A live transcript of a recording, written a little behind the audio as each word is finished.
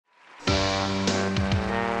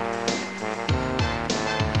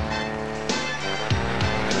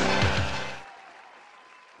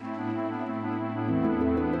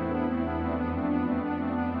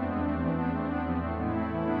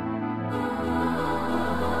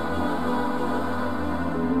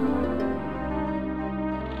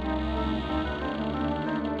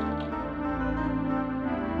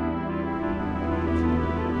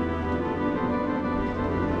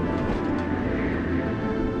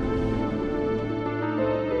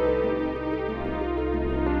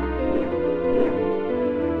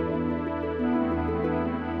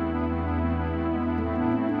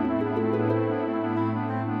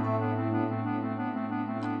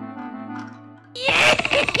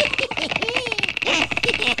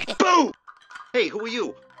Boo! Hey, who are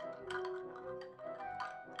you?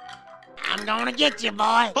 I'm gonna get you,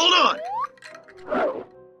 boy. Hold on!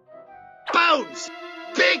 Bones!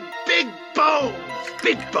 Big bones!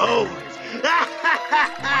 Big bones!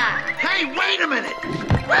 Hey, wait a minute!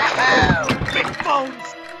 Woohoo! Big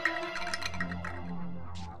bones!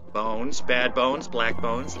 Bones, bad bones, black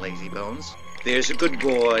bones, lazy bones. There's a good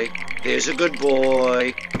boy. There's a good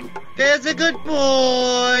boy. There's a good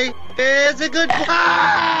boy. There's a good boy.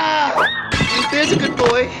 Ah! There's a good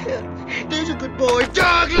boy. There's a good boy.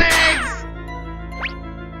 Dog legs!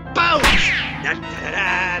 Bones!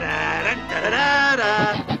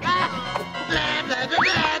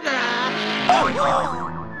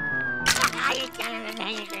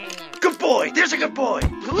 Good boy! There's a good boy!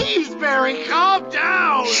 Please, Barry, calm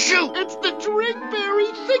down! Shoot! It's the drink, Barry!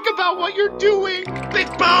 Think about what you're doing! Big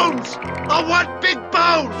bones! I want big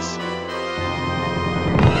bones!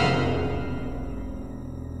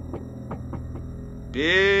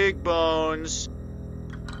 Big bones.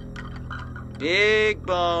 Big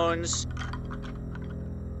bones.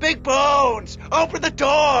 Big bones! Open the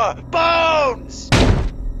door! Bones!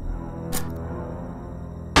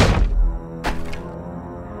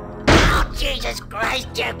 Oh, Jesus Christ,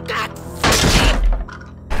 you got fucking...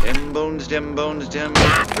 Dem bones, dem bones, dem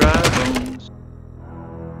dry bones.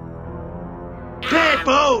 Bad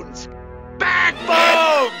bones! Bad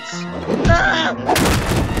bones!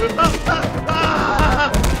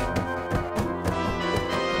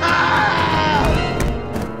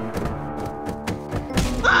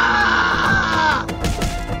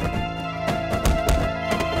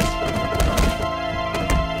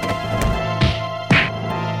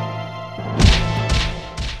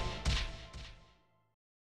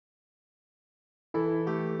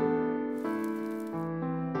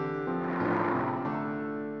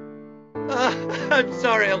 I'm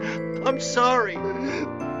sorry. I'm sorry.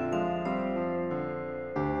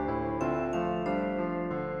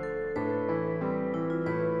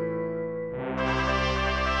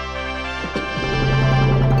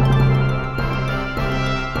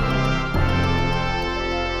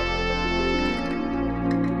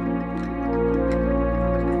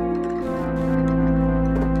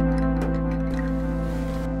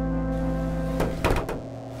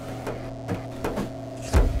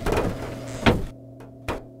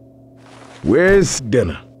 Where's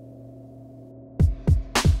dinner?